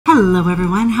Hello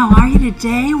everyone, how are you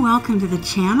today? Welcome to the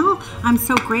channel. I'm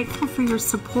so grateful for your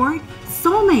support.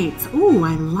 Soulmates, oh,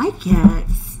 I like it.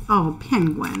 Oh,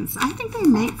 penguins, I think they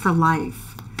mate for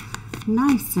life.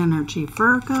 Nice energy,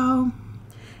 Virgo.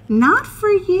 Not for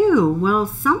you. Well,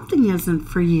 something isn't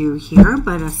for you here,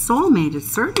 but a soulmate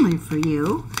is certainly for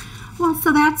you. Well,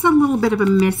 so that's a little bit of a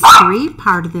mystery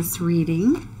part of this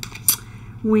reading.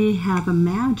 We have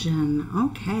Imagine.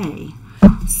 Okay.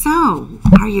 So,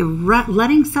 are you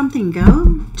letting something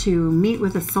go to meet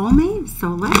with a soulmate? So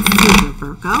let's see here,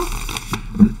 Virgo.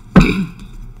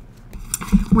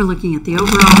 We're looking at the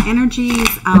overall energies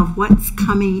of what's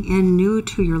coming in new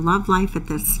to your love life at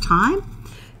this time.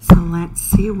 So let's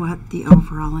see what the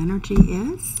overall energy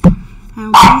is.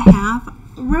 And we have,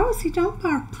 Rosie, don't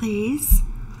bark, please.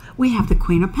 We have the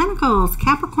Queen of Pentacles,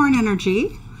 Capricorn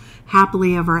energy,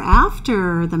 happily ever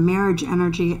after, the marriage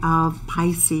energy of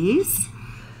Pisces.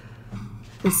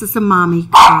 This is a mommy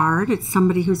card. It's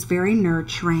somebody who's very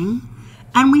nurturing.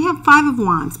 And we have Five of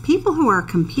Wands, people who are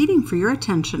competing for your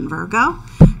attention, Virgo.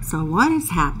 So what is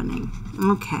happening?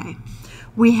 Okay.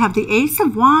 We have the Ace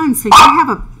of Wands, so you have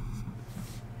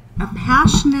a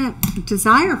passionate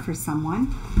desire for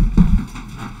someone.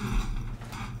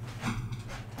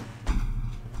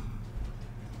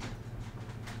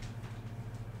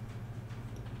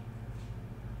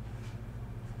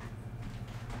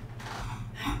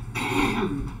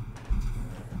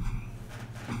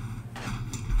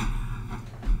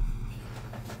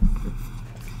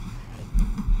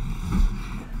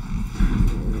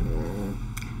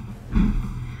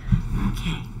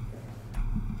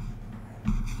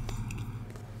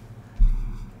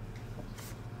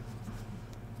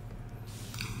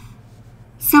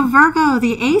 So Virgo,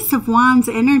 the Ace of Wands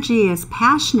energy is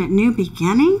passionate new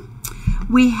beginning.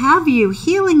 We have you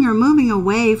healing or moving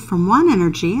away from one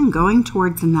energy and going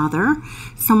towards another.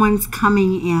 Someone's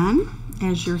coming in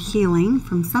as you're healing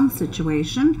from some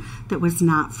situation that was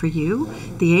not for you.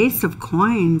 The Ace of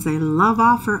Coins, a love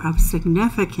offer of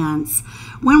significance.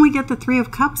 When we get the Three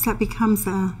of Cups, that becomes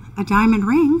a diamond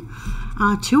ring.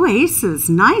 Two aces,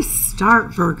 nice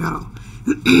start, Virgo.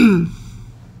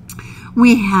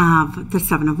 We have the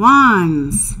Seven of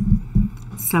Wands.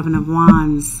 Seven of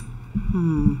Wands.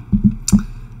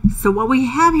 So what we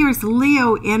have here is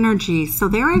Leo energy. So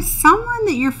there is someone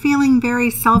that you're feeling very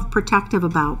self-protective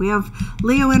about. We have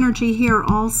Leo energy here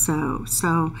also.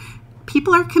 So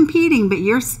people are competing, but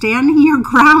you're standing your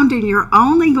ground and you're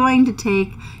only going to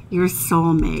take your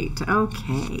soulmate.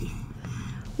 Okay.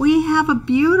 We have a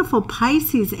beautiful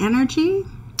Pisces energy.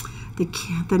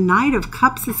 The Knight of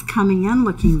Cups is coming in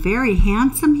looking very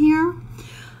handsome here.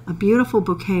 A beautiful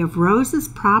bouquet of roses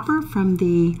proper from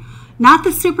the, not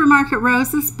the supermarket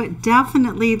roses, but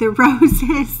definitely the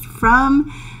roses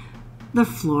from the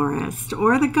florist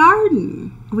or the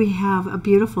garden. We have a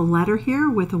beautiful letter here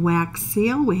with a wax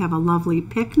seal. We have a lovely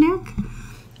picnic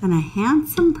and a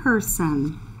handsome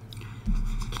person.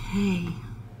 Okay.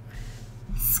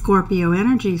 Scorpio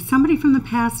energy. Somebody from the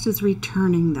past is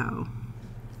returning though.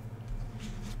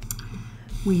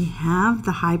 We have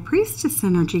the High Priestess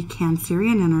energy,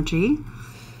 Cancerian energy.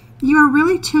 You are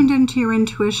really tuned into your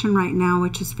intuition right now,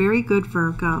 which is very good,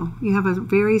 Virgo. You have a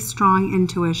very strong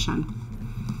intuition.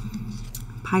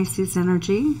 Pisces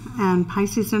energy and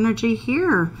Pisces energy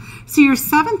here. So your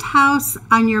 7th house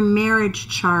on your marriage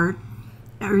chart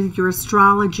or your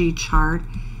astrology chart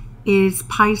is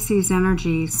Pisces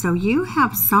energy. So you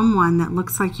have someone that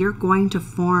looks like you're going to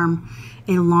form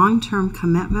a long-term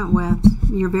commitment with.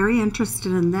 You're very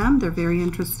interested in them. They're very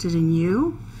interested in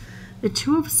you. The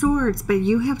Two of Swords, but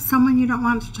you have someone you don't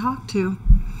want to talk to.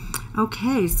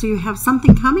 Okay, so you have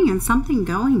something coming and something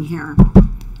going here.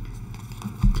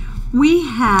 We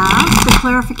have the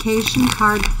clarification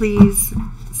card, please,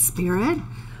 Spirit,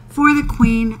 for the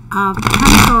Queen of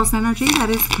Pentacles energy. That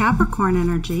is Capricorn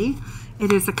energy.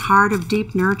 It is a card of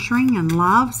deep nurturing and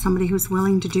love, somebody who's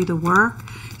willing to do the work,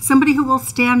 somebody who will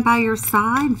stand by your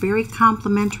side, very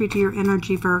complimentary to your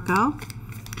energy, Virgo.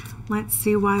 Let's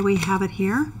see why we have it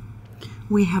here.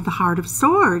 We have the Heart of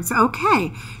Swords.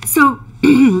 Okay, so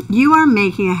you are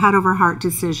making a head over heart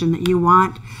decision that you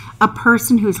want a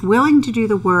person who's willing to do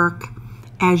the work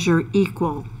as your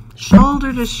equal,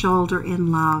 shoulder to shoulder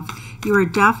in love. You are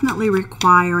definitely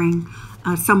requiring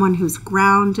someone who's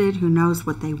grounded, who knows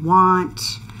what they want.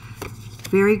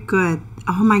 Very good.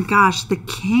 Oh my gosh, the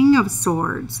King of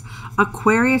Swords.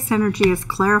 Aquarius energy is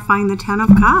clarifying the 10 of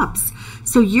Cups.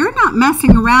 So you're not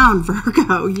messing around,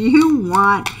 Virgo. You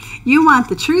want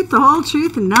the truth, the whole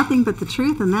truth, and nothing but the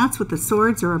truth, and that's what the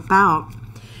swords are about.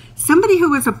 Somebody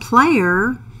who is a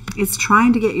player is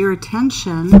trying to get your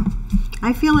attention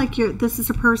I feel like this is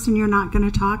a person you're not going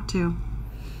to talk to.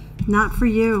 Not for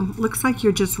you. Looks like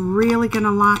you're just really going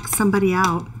to lock somebody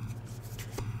out.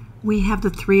 We have the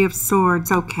Three of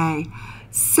Swords. Okay.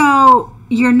 So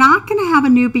you're not going to have a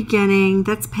new beginning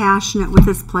that's passionate with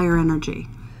this player energy.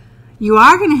 You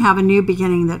are going to have a new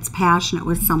beginning that's passionate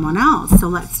with someone else. So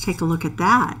let's take a look at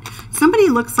that. Somebody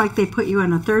looks like they put you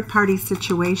in a third-party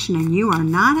situation and you are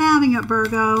not having it,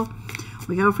 Virgo.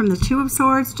 We go from the Two of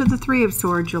Swords to the Three of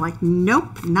Swords. You're like,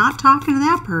 nope, not talking to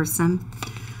that person.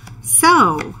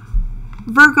 So,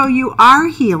 Virgo, you are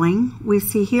healing. We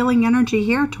see healing energy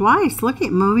here twice. Look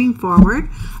at moving forward.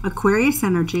 Aquarius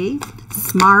energy,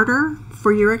 smarter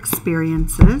for your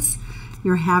experiences.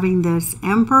 You're having this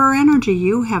Emperor energy.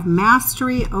 You have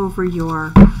mastery over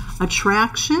your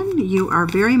attraction. You are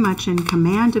very much in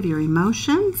command of your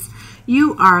emotions.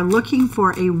 You are looking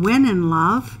for a win in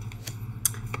love.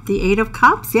 The Eight of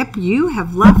Cups. Yep, you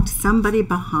have left somebody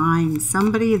behind.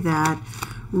 Somebody that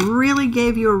really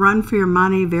gave you a run for your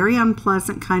money. Very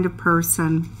unpleasant kind of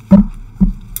person.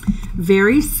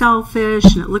 Very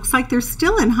selfish. And it looks like they're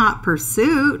still in hot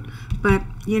pursuit. But,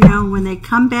 you know, when they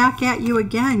come back at you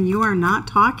again, you are not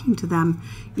talking to them.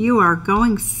 You are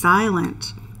going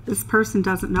silent. This person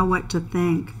doesn't know what to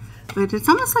think. But it's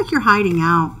almost like you're hiding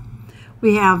out.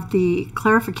 We have the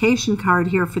clarification card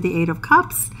here for the Eight of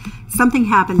Cups. Something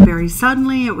happened very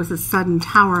suddenly. It was a sudden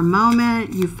tower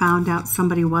moment. You found out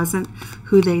somebody wasn't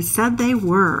who they said they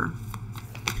were.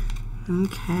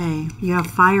 Okay. You have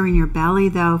fire in your belly,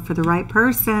 though, for the right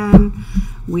person.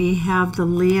 We have the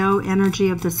Leo energy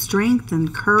of the strength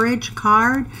and courage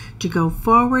card to go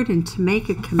forward and to make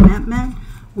a commitment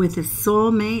with a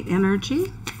soulmate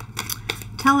energy.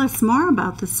 Tell us more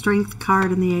about the Strength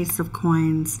card and the Ace of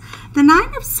Coins. The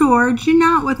Nine of Swords, you're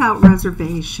not without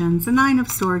reservations. The Nine of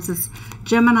Swords is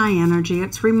Gemini energy.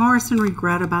 It's remorse and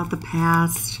regret about the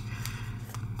past.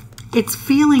 It's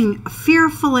feeling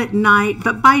fearful at night,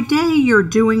 but by day you're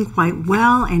doing quite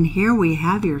well. And here we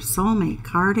have your soulmate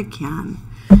card again.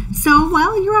 So,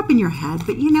 well, you're up in your head,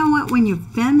 but you know what? When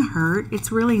you've been hurt,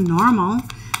 it's really normal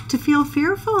to feel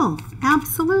fearful.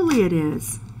 Absolutely it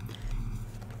is.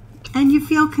 And you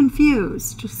feel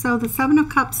confused. So the Seven of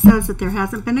Cups says that there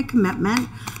hasn't been a commitment.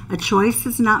 A choice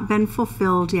has not been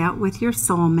fulfilled yet with your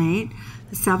soulmate.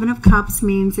 The Seven of Cups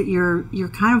means that you're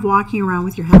kind of walking around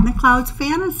with your head in the clouds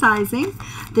fantasizing.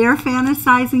 They're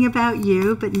fantasizing about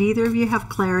you, but neither of you have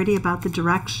clarity about the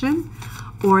direction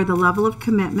or the level of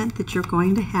commitment that you're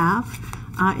going to have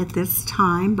at this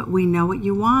time. But we know what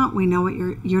you want. We know what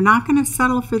you're not going to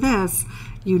settle for this.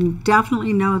 You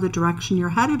definitely know the direction you're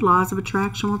headed. Laws of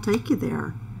attraction will take you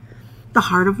there. The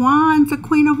Heart of Wands, a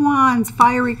Queen of Wands,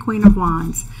 fiery Queen of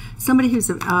Wands. Somebody who's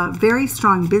a very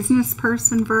strong business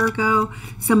person, Virgo.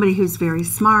 Somebody who's very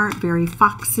smart, very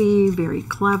foxy, very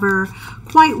clever,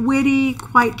 quite witty,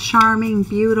 quite charming,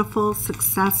 beautiful,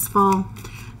 successful.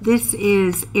 This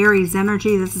is Aries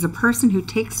energy. This is a person who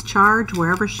takes charge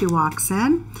wherever she walks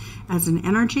in as an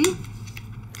energy.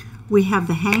 We have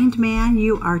the Hanged Man.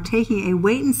 You are taking a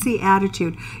wait-and-see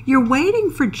attitude. You're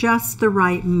waiting for just the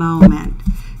right moment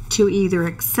to either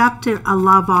accept a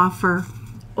love offer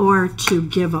or to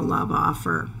give a love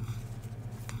offer.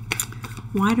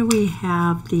 Why do we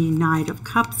have the Knight of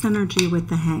Cups energy with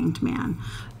the Hanged Man?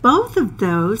 Both of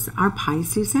those are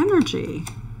Pisces energy.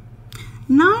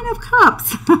 Nine of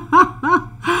Cups.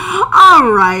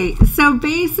 All right. So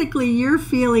basically your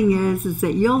feeling is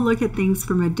that you'll look at things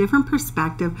from a different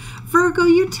perspective. Virgo,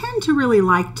 you tend to really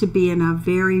like to be in a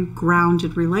very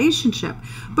grounded relationship.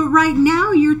 But right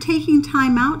now you're taking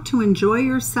time out to enjoy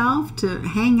yourself, to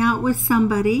hang out with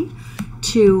somebody,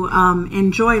 to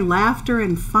enjoy laughter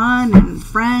and fun and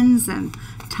friends and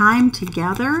time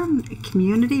together,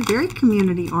 community, very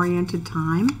community-oriented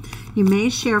time. You may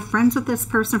share friends with this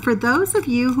person. For those of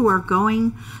you who are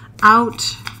going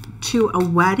out to a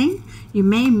wedding, you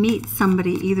may meet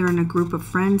somebody either in a group of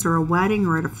friends or a wedding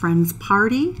or at a friend's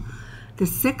party. The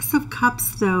Six of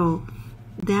Cups, though,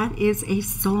 that is a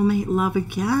soulmate love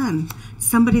again.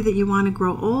 Somebody that you want to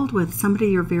grow old with, somebody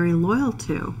you're very loyal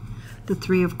to. The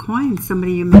Three of Coins,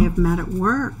 somebody you may have met at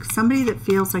work, somebody that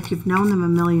feels like you've known them a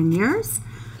million years.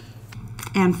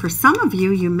 And for some of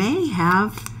you, you may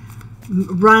have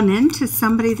run into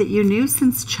somebody that you knew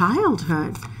since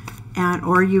childhood,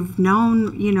 or you've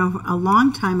known, you know, a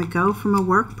long time ago from a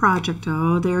work project.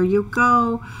 Oh, there you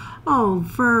go. Oh,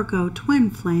 Virgo, twin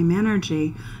flame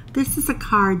energy. This is a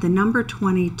card, the number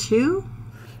 22.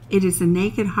 It is a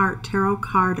Naked Heart Tarot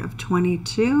card of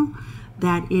 22.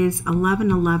 That is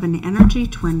 1111 energy,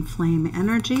 twin flame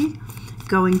energy,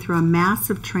 going through a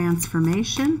massive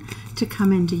transformation to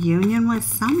come into union with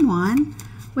someone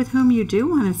with whom you do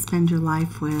want to spend your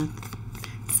life with.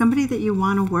 Somebody that you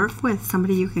want to work with,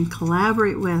 somebody you can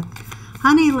collaborate with.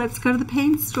 Honey, let's go to the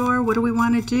paint store. What do we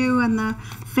want to do in the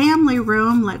family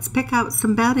room? Let's pick out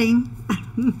some bedding.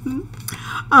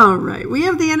 All right, we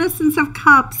have the Innocence of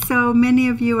Cups. So many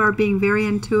of you are being very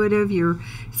intuitive. You're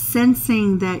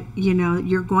sensing that, you know,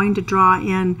 you're going to draw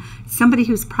in somebody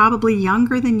who's probably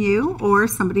younger than you, or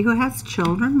somebody who has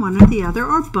children, one or the other,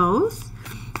 or both.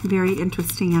 Very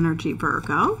interesting energy,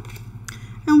 Virgo.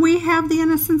 And we have the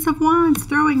Innocence of Wands,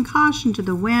 throwing caution to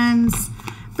the winds,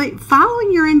 but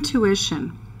following your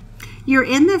intuition. You're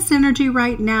in this energy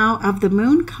right now of the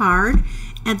Moon card,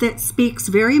 and that speaks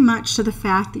very much to the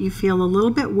fact that you feel a little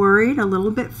bit worried, a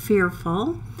little bit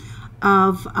fearful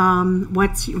of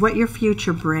what your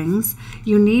future brings.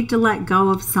 You need to let go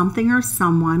of something or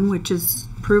someone, which is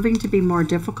proving to be more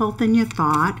difficult than you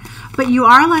thought, but you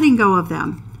are letting go of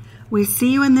them. We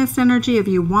see you in this energy of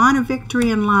you want a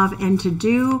victory in love, and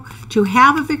to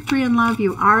have a victory in love,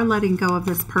 you are letting go of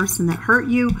this person that hurt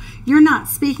you. You're not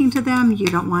speaking to them. You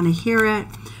don't want to hear it.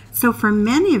 So for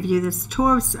many of you, this Two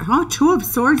of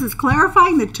Swords is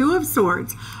clarifying the Two of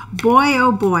Swords. Boy,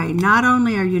 oh boy, not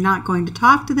only are you not going to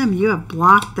talk to them, you have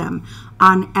blocked them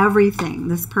on everything.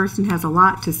 This person has a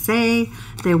lot to say.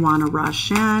 They want to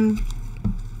rush in.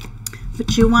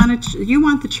 But you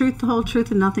want the truth, the whole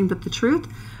truth, and nothing but the truth.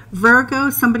 Virgo,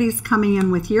 somebody's coming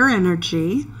in with your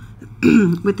energy,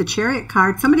 with the Chariot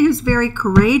card, somebody who's very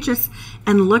courageous.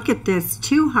 And look at this,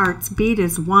 2 hearts beat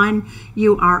as one.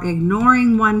 You are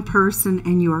ignoring one person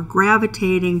and you are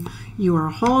gravitating. You are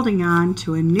holding on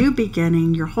to a new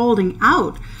beginning. You're holding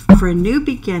out for a new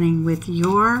beginning with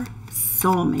your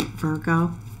soulmate,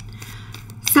 Virgo.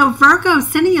 So Virgo,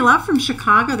 sending you love from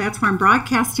Chicago. That's where I'm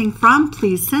broadcasting from.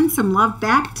 Please send some love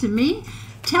back to me.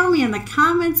 Tell me in the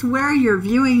comments where you're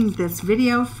viewing this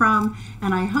video from,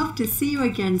 and I hope to see you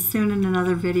again soon in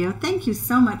another video. Thank you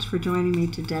so much for joining me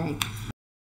today.